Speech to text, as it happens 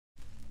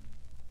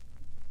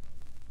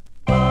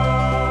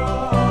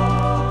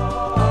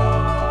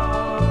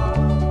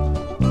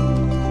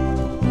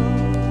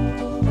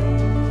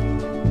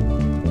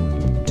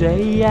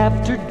day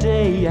after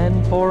day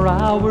and for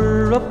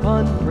hour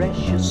upon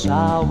precious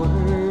hour.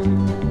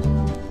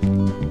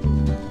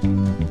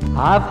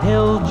 I've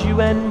held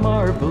you and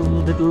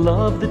marveled at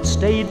love that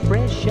stayed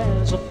fresh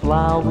as a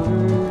flower.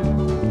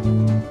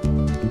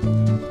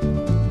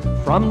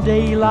 From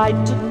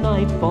daylight to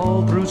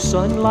nightfall, through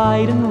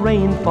sunlight and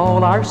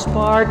rainfall, our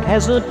spark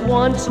hasn't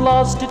once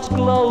lost its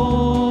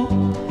glow.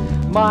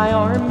 My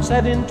arms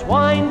have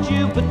entwined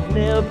you, but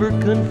never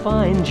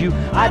confined you.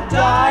 I'd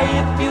die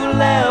if you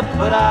left,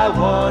 but I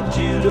want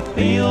you to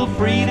feel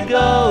free to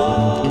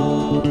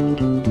go.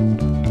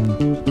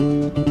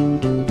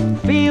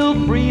 Feel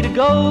free to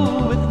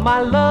go if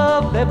my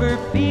love ever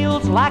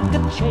feels like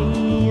a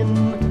chain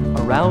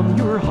around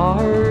your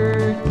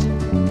heart.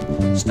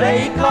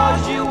 Stay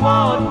 'cause you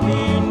want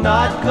me,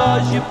 not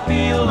 'cause you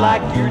feel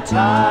like you're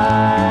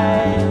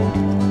tied.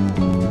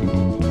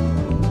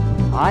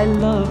 I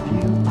love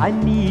you, I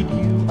need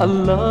you, a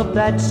love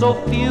that so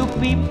few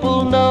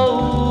people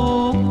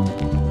know.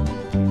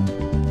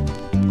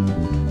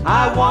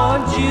 I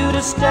want you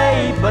to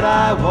stay, but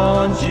I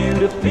want you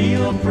to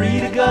feel free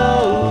to go.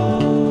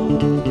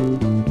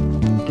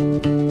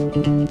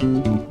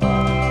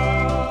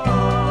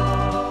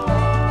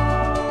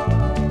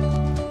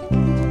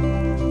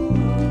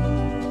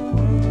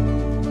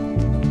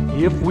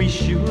 If we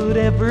should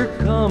ever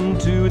come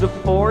to the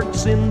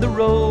forks in the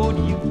road,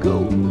 you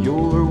go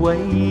your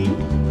way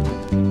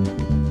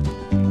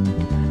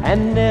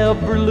and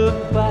never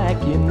look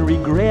back in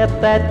regret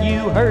that you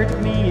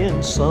hurt me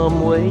in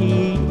some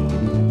way.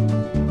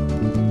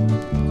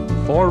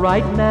 For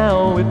right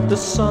now, if the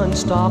sun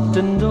stopped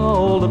and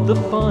all of the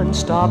fun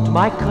stopped,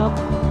 my cup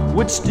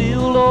would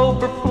still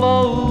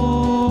overflow.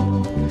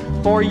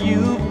 For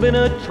you've been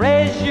a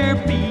treasure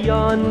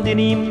beyond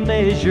any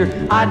measure.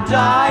 I'd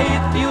die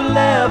if you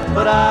left,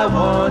 but I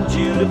want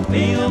you to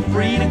feel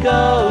free to go.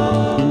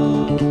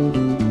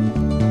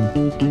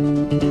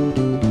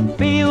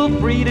 Feel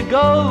free to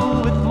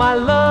go if my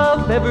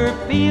love ever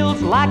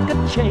feels like a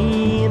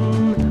chain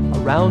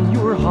around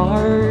your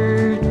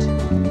heart.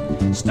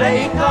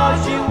 Stay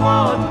 'cause you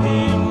want me,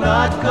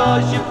 not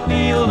 'cause you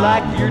feel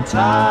like you're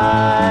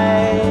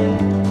tied.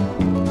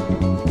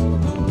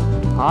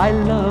 I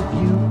love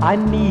you, I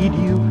need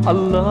you, a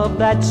love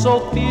that so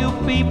few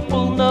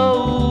people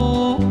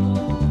know.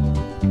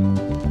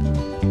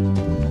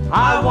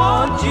 I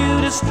want you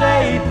to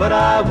stay, but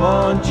I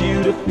want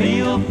you to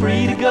feel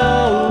free to go.